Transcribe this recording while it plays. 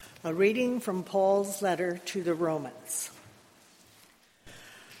A reading from Paul's letter to the Romans.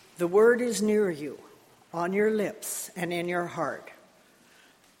 The word is near you, on your lips and in your heart.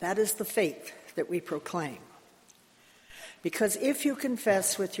 That is the faith that we proclaim. Because if you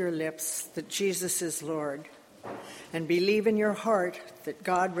confess with your lips that Jesus is Lord, and believe in your heart that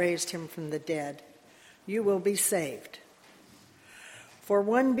God raised him from the dead, you will be saved. For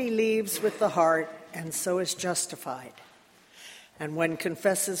one believes with the heart and so is justified, and one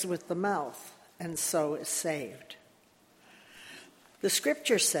confesses with the mouth and so is saved. The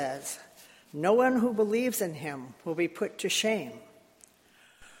scripture says, no one who believes in him will be put to shame.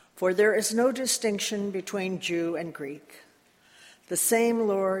 For there is no distinction between Jew and Greek. The same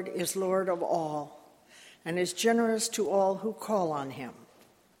Lord is Lord of all, and is generous to all who call on him.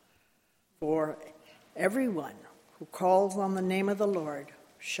 For everyone who calls on the name of the Lord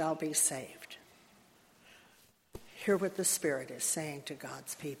shall be saved. Hear what the Spirit is saying to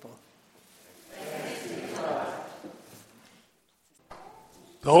God's people. Thanks be to God.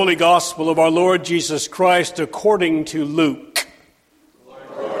 The Holy Gospel of our Lord Jesus Christ according to Luke.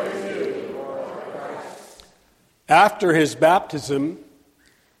 Glory to you, Lord Christ. After his baptism,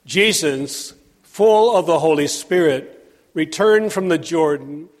 Jesus, full of the Holy Spirit, returned from the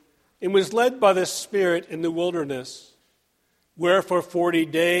Jordan and was led by the Spirit in the wilderness, where for 40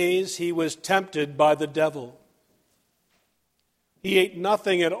 days he was tempted by the devil. He ate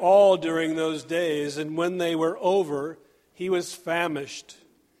nothing at all during those days, and when they were over, he was famished.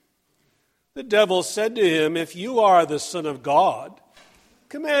 The devil said to him, "If you are the Son of God,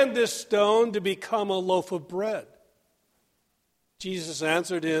 command this stone to become a loaf of bread." Jesus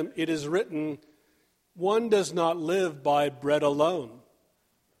answered him, "It is written, one does not live by bread alone."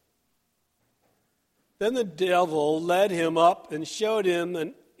 Then the devil led him up and showed him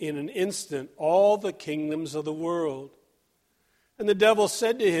in an instant all the kingdoms of the world. And the devil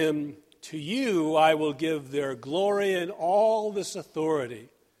said to him, "To you I will give their glory and all this authority,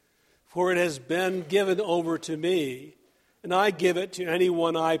 for it has been given over to me, and I give it to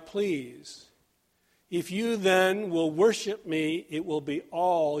anyone I please. If you then will worship me, it will be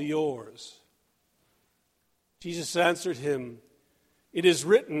all yours." Jesus answered him, "It is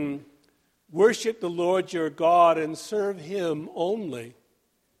written, worship the Lord your God and serve him only."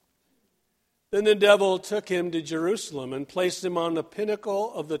 Then the devil took him to Jerusalem and placed him on the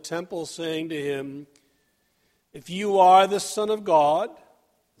pinnacle of the temple, saying to him, "If you are the Son of God,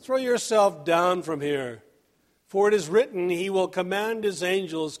 throw yourself down from here, for it is written, he will command his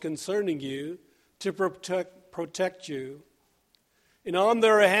angels concerning you to protect you. And on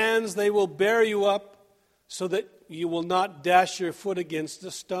their hands they will bear you up so that you will not dash your foot against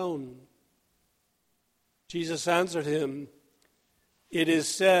a stone." Jesus answered him, "It is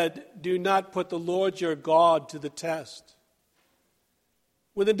said, do not put the Lord your God to the test."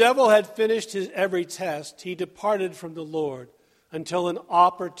 When the devil had finished his every test, he departed from the Lord until an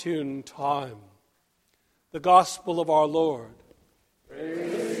opportune time. The Gospel of our Lord.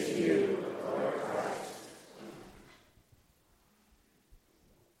 Praise to you, Lord Christ.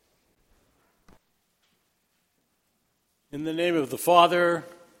 In the name of the Father,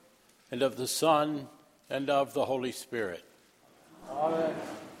 and of the Son, and of the Holy Spirit. Amen.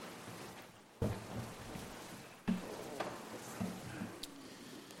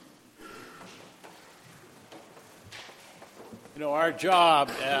 You know, our job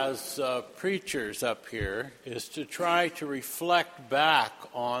as preachers up here is to try to reflect back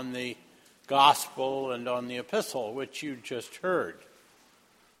on the gospel and on the epistle, which you just heard.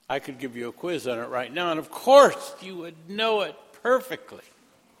 I could give you a quiz on it right now, and of course you would know it perfectly.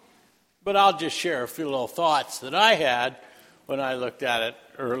 But I'll just share a few little thoughts that I had when I looked at it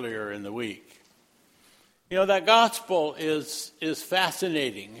earlier in the week. You know, that gospel is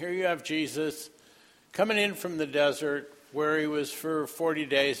fascinating. Here you have Jesus coming in from the desert where he was for 40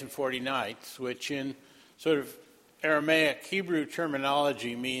 days and 40 nights, which in sort of Aramaic Hebrew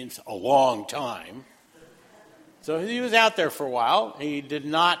terminology means a long time. So he was out there for a while. He did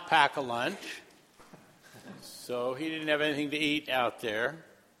not pack a lunch, so he didn't have anything to eat out there.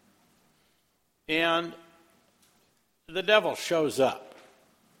 And the devil shows up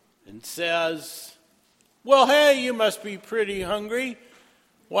and says, "Well, hey, you must be pretty hungry.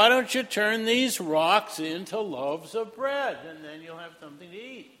 Why don't you turn these rocks into loaves of bread, and then you'll have something to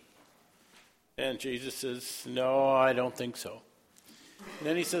eat?" And Jesus says, "No, I don't think so." And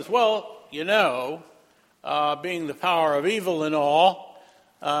then he says, "Well, you know, being the power of evil and all,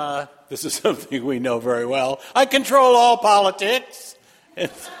 this is something we know very well. I control all politics.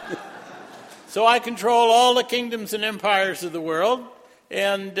 So I control all the kingdoms and empires of the world.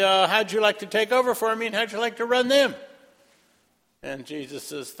 And how'd you like to take over for me, and how'd you like to run them?" And Jesus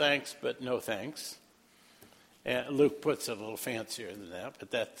says, thanks, but no thanks. And Luke puts it a little fancier than that,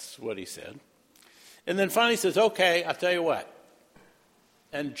 but that's what he said. And then finally says, okay, I'll tell you what.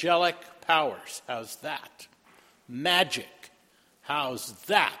 Angelic powers, how's that? Magic, how's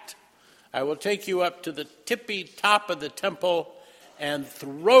that? I will take you up to the tippy top of the temple and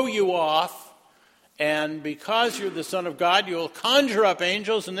throw you off. And because you're the Son of God, you will conjure up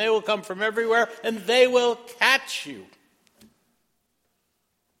angels, and they will come from everywhere, and they will catch you.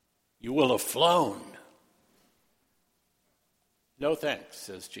 You will have flown. No thanks,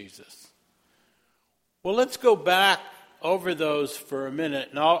 says Jesus. Well, let's go back over those for a minute,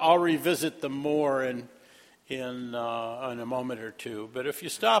 and I'll revisit them more in a moment or two. But if you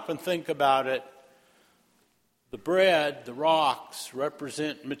stop and think about it, the bread, the rocks,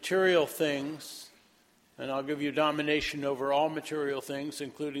 represent material things, and I'll give you domination over all material things,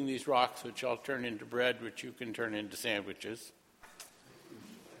 including these rocks, which I'll turn into bread, which you can turn into sandwiches.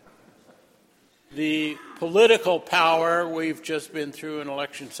 The political power, we've just been through an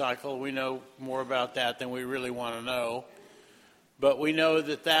election cycle. We know more about that than we really want to know. But we know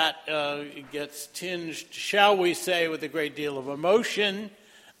that gets tinged, shall we say, with a great deal of emotion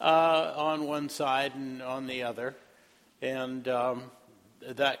on one side and on the other. And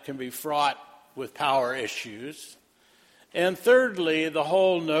that can be fraught with power issues. And thirdly, the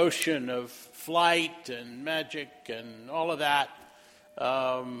whole notion of flight and magic and all of that.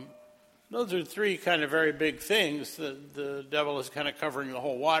 Those are three kind of very big things. The devil is kind of covering the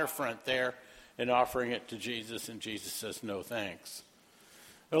whole waterfront there and offering it to Jesus, and Jesus says, no thanks.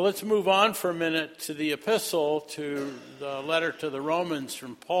 Well, let's move on for a minute to the epistle, to the letter to the Romans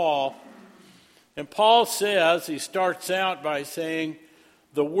from Paul. And Paul says, he starts out by saying,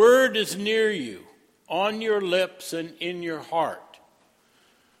 the word is near you, on your lips and in your heart.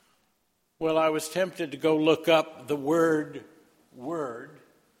 Well, I was tempted to go look up the word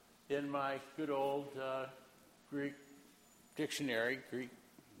in my good old Greek dictionary, Greek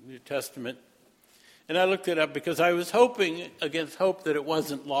New Testament. And I looked it up because I was hoping against hope that it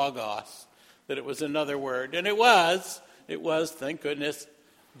wasn't logos, that it was another word. And it was, thank goodness.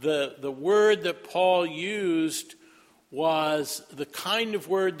 The word that Paul used was the kind of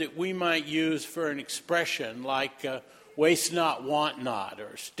word that we might use for an expression like waste not, want not,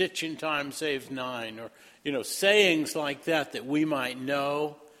 or stitch in time saves nine, or sayings like that we might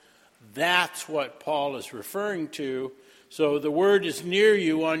know. That's what Paul is referring to. So the word is near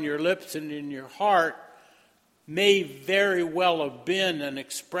you, on your lips and in your heart, may very well have been an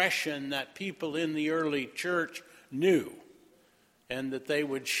expression that people in the early church knew and that they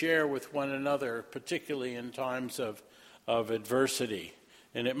would share with one another, particularly in times of adversity.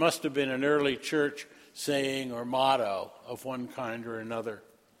 And it must have been an early church saying or motto of one kind or another.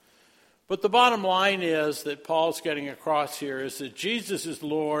 But the bottom line is that Paul's getting across here is that Jesus is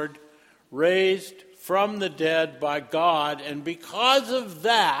Lord, raised from the dead by God, and because of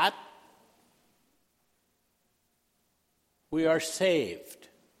that, we are saved.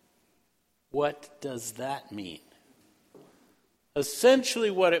 What does that mean?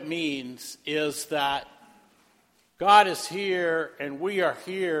 Essentially what it means is that God is here and we are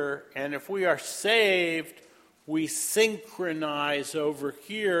here, and if we are saved, we synchronize over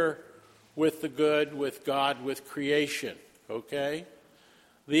here with the good, with God, with creation, okay?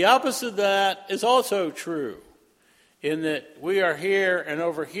 The opposite of that is also true, in that we are here and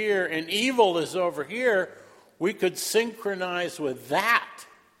over here, and evil is over here. We could synchronize with that,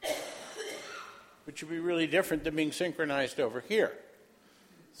 which would be really different than being synchronized over here.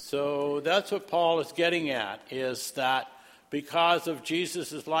 So that's what Paul is getting at, is that because of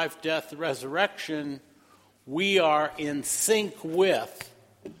Jesus' life, death, resurrection, we are in sync with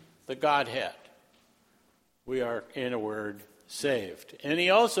the Godhead. We are, in a word, saved. And he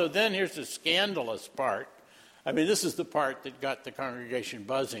also, then here's the scandalous part. I mean, this is the part that got the congregation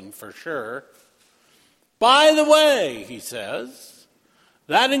buzzing for sure. By the way, he says,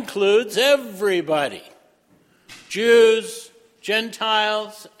 that includes everybody. Jews,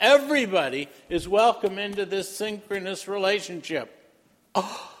 Gentiles, everybody is welcome into this synchronous relationship.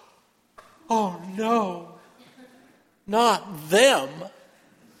 Oh no, not them,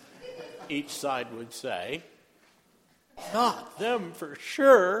 each side would say. Not them for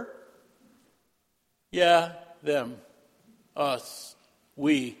sure. Yeah, them, us,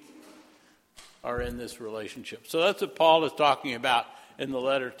 we are in this relationship. So that's what Paul is talking about in the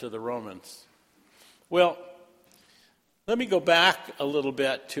letter to the Romans. Well, let me go back a little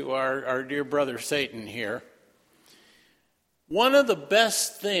bit to our dear brother Satan here. One of the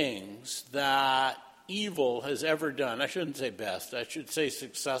best things that evil has ever done, I shouldn't say best, I should say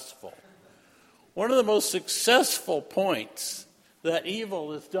successful. One of the most successful points that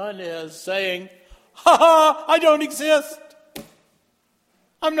evil is done is saying, "Ha ha, I don't exist.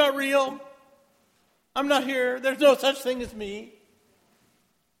 I'm not real. I'm not here. There's no such thing as me."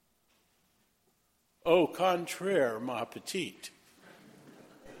 Au contraire, ma petite,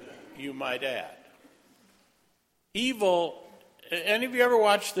 you might add. Evil, any of you ever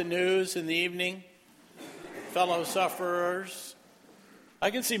watch the news in the evening? Fellow sufferers?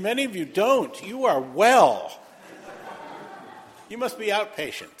 I can see many of you don't. You are well. You must be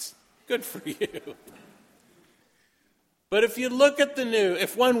outpatients. Good for you. But if you look at the news,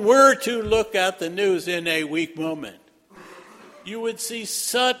 if one were to look at the news in a weak moment, you would see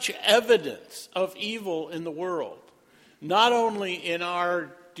such evidence of evil in the world, not only in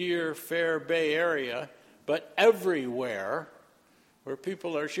our dear fair Bay Area, but everywhere, where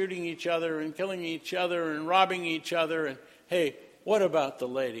people are shooting each other and killing each other and robbing each other. And hey, what about the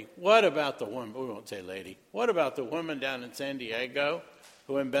lady? What about the woman? We won't say lady. What about the woman down in San Diego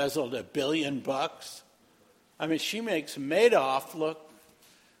who embezzled $1 billion? I mean, she makes Madoff look,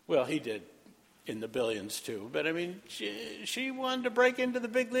 well, he did in the billions too, but I mean, she wanted to break into the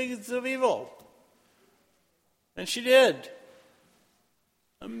big leagues of evil. And she did.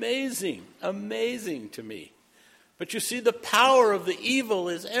 Amazing, amazing to me. But you see, the power of evil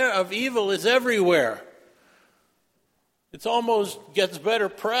is everywhere. It almost gets better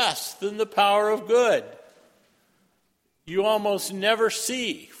press than the power of good. You almost never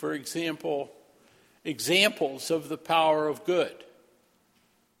see, for example, examples of the power of good.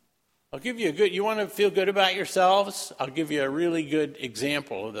 I'll give you you want to feel good about yourselves? I'll give you a really good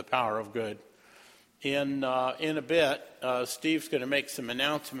example of the power of good. In a bit, Steve's going to make some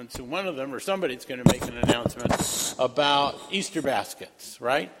announcements, and one of them, or somebody's going to make an announcement about Easter baskets,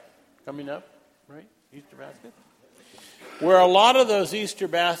 right? Coming up, right? Easter baskets? Where a lot of those Easter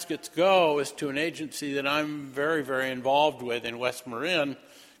baskets go is to an agency that I'm very, very involved with in West Marin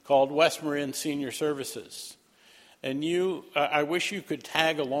called West Marin Senior Services. And I wish you could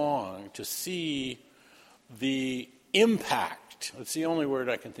tag along to see the impact, that's the only word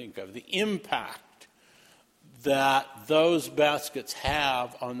I can think of, the impact that those baskets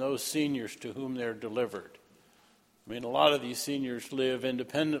have on those seniors to whom they're delivered. I mean, a lot of these seniors live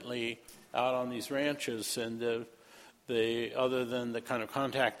independently out on these ranches, and other than the kind of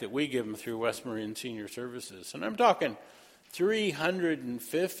contact that we give them through West Marin Senior Services. And I'm talking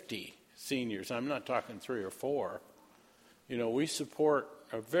 350 seniors. I'm not talking 3 or 4. You know, we support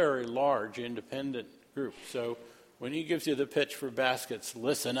a very large independent group. So when he gives you the pitch for baskets,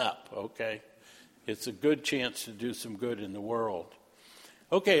 listen up, okay? It's a good chance to do some good in the world.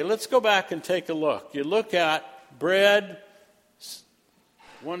 Okay, let's go back and take a look. You look at bread,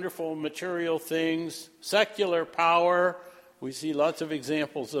 wonderful material things, secular power. We see lots of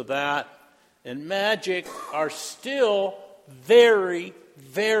examples of that. And magic are still very,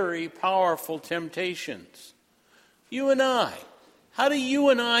 very powerful temptations. You and I. How do you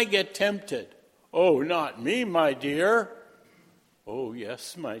and I get tempted? Oh, not me, my dear. Oh,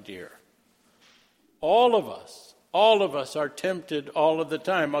 yes, my dear. All of us are tempted all of the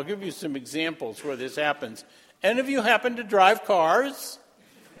time. I'll give you some examples where this happens. Any of you happen to drive cars?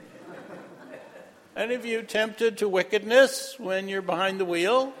 Any of you tempted to wickedness when you're behind the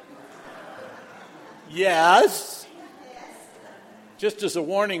wheel? Yes. Just as a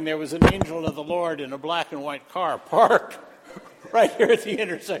warning, there was an angel of the Lord in a black and white car parked right here at the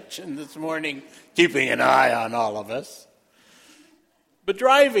intersection this morning, keeping an eye on all of us. But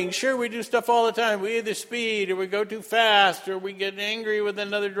driving, sure, we do stuff all the time. We either speed, or we go too fast, or we get angry with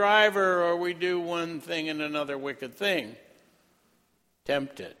another driver, or we do one thing and another wicked thing.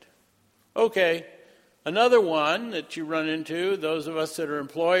 Tempted. Okay, another one that you run into, those of us that are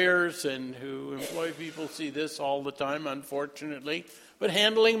employers and who employ people see this all the time, unfortunately, but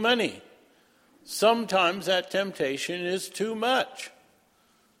handling money. Sometimes that temptation is too much.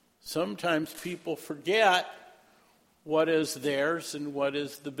 Sometimes people forget what is theirs and what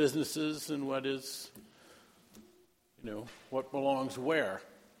is the businesses and what is, what belongs where.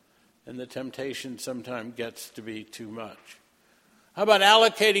 And the temptation sometimes gets to be too much. How about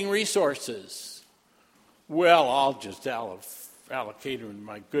allocating resources? Well, I'll just allocate them to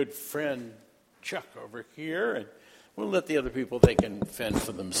my good friend Chuck over here, and we'll let the other people, they can fend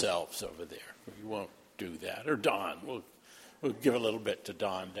for themselves over there. We won't do that. Or Don. We'll give a little bit to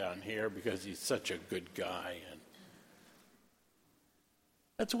Don down here because he's such a good guy. And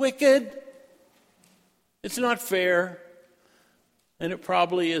that's wicked. It's not fair. And it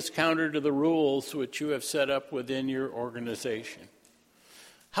probably is counter to the rules which you have set up within your organization.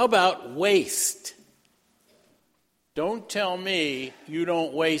 How about waste? Don't tell me you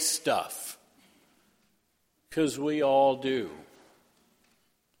don't waste stuff, because we all do.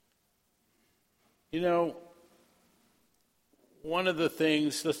 You know, one of the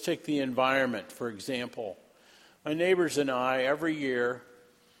things, let's take the environment, for example. My neighbors and I, every year,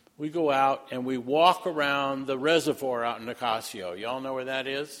 we go out and we walk around the reservoir out in Nicasio. You all know where that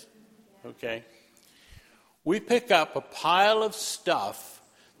is? Okay. We pick up a pile of stuff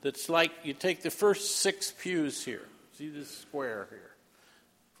that's like, you take the first 6 pews here. See this square here?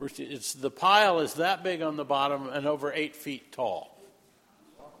 The pile is that big on the bottom and over 8 feet tall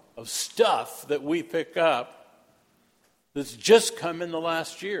of stuff that we pick up that's just come in the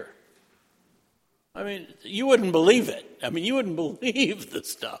last year. I mean, you wouldn't believe it. I mean, you wouldn't believe the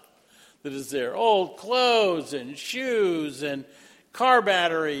stuff that is there. Old clothes and shoes and car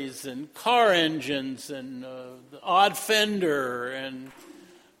batteries and car engines and odd fender and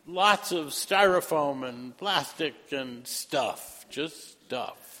lots of styrofoam and plastic and stuff. Just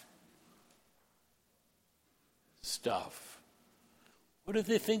stuff. Stuff. What do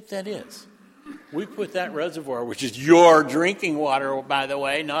they think that is? We put that reservoir, which is your drinking water, by the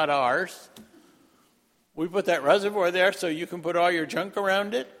way, not ours. We put that reservoir there so you can put all your junk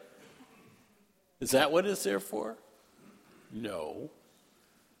around it? Is that what it's there for? No.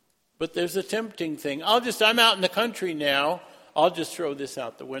 But there's a tempting thing. I'm out in the country now. I'll just throw this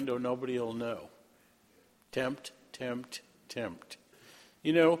out the window. Nobody will know. Tempt, tempt, tempt.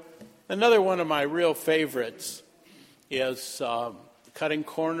 You know, another one of my real favorites is cutting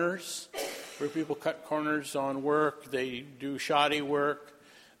corners, where people cut corners on work. They do shoddy work.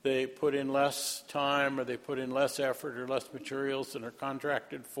 They put in less time, or they put in less effort or less materials than are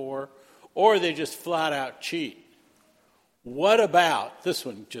contracted for, or they just flat out cheat. What about, this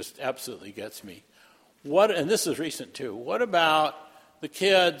one just absolutely gets me, and this is recent too, what about the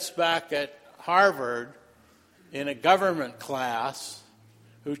kids back at Harvard in a government class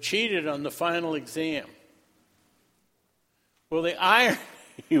who cheated on the final exam? Well, the irony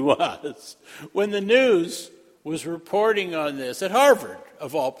was, when the news was reporting on this at Harvard,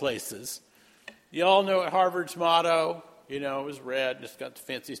 of all places, you all know Harvard's motto, it was red, and it's got the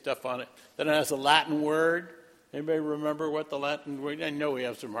fancy stuff on it. Then it has a Latin word. Anybody remember what the Latin word? I know we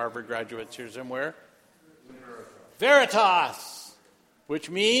have some Harvard graduates here somewhere. Veritas, which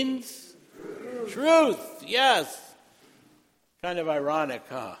means truth. Yes. Kind of ironic,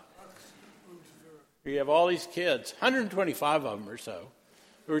 huh? You have all these kids, 125 of them or so,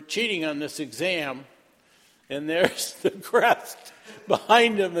 who are cheating on this exam, and there's the crest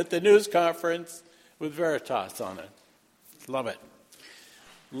behind them at the news conference with Veritas on it. Love it.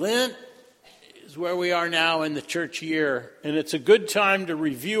 Lent is where we are now in the church year, and it's a good time to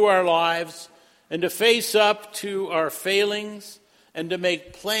review our lives and to face up to our failings and to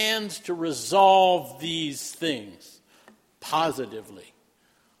make plans to resolve these things positively.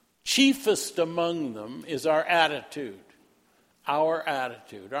 Chiefest among them is our attitude. Our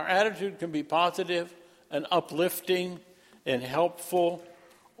attitude. Our attitude can be positive and uplifting and helpful,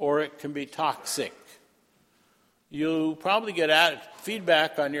 or it can be toxic. You probably get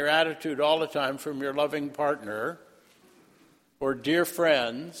feedback on your attitude all the time from your loving partner or dear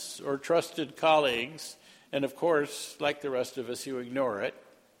friends or trusted colleagues, and of course, like the rest of us, you ignore it.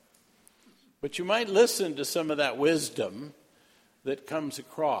 But you might listen to some of that wisdom that comes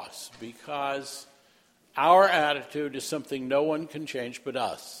across, because our attitude is something no one can change but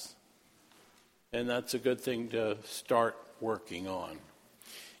us. And that's a good thing to start working on.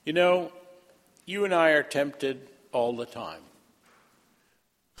 You and I are tempted all the time.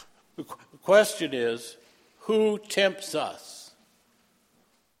 The question is, who tempts us?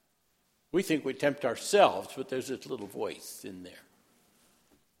 We think we tempt ourselves, but there's this little voice in there.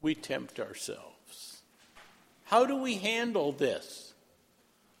 We tempt ourselves. How do we handle this?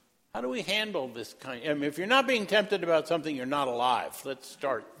 How do we handle this if you're not being tempted about something, you're not alive. Let's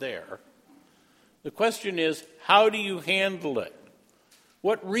start there. The question is, how do you handle it?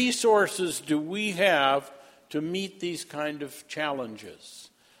 What resources do we have to meet these kind of challenges?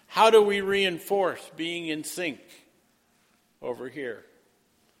 How do we reinforce being in sync over here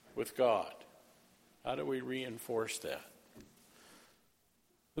with God? How do we reinforce that?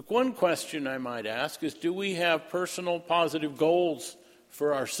 Look, one question I might ask is, do we have personal positive goals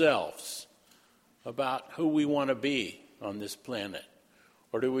for ourselves about who we want to be on this planet?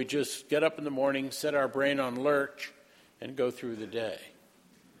 Or do we just get up in the morning, set our brain on lurch, and go through the day?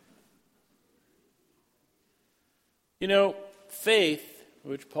 Faith,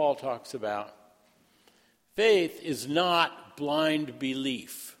 which Paul talks about, faith is not blind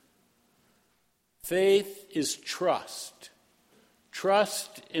belief. Faith is trust.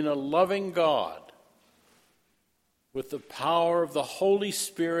 Trust in a loving God with the power of the Holy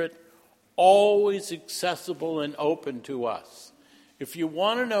Spirit always accessible and open to us If you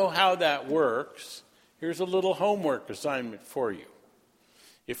want to know how that works, here's a little homework assignment for you.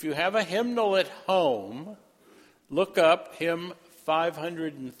 If you have a hymnal at home, look up hymn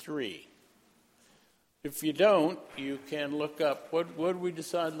 503. If you don't, you can look up, what did we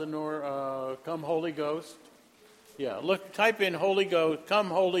decide, Lenore? Come Holy Ghost? Yeah, type in Holy Ghost, Come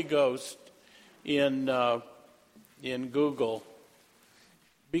Holy Ghost in Google.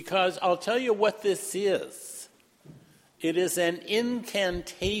 Because I'll tell you what this is. It is an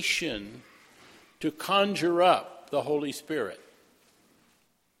incantation to conjure up the Holy Spirit.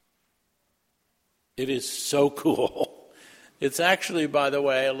 It is so cool. It's actually, by the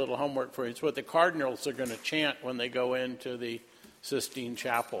way, a little homework for you. It's what the Cardinals are going to chant when they go into the Sistine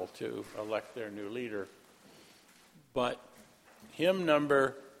Chapel to elect their new leader. But hymn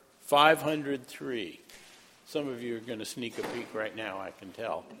number 503. Some of you are going to sneak a peek right now, I can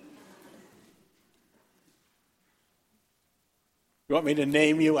tell. You want me to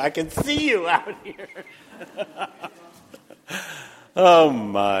name you? I can see you out here. Oh,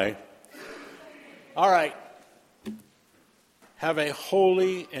 my. All right. Have a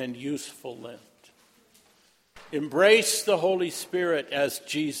holy and useful Lent. Embrace the Holy Spirit as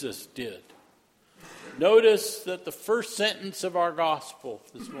Jesus did. Notice that the first sentence of our gospel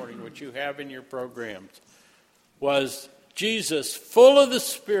this morning, which you have in your programs, was Jesus, full of the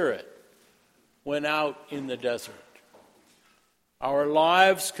Spirit, went out in the desert. Our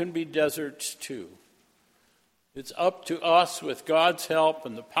lives can be deserts too. It's up to us, with God's help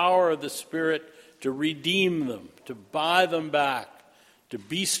and the power of the Spirit, to redeem them, to buy them back, to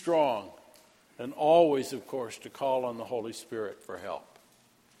be strong, and always, of course, to call on the Holy Spirit for help.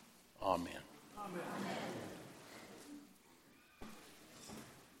 Amen. Amen.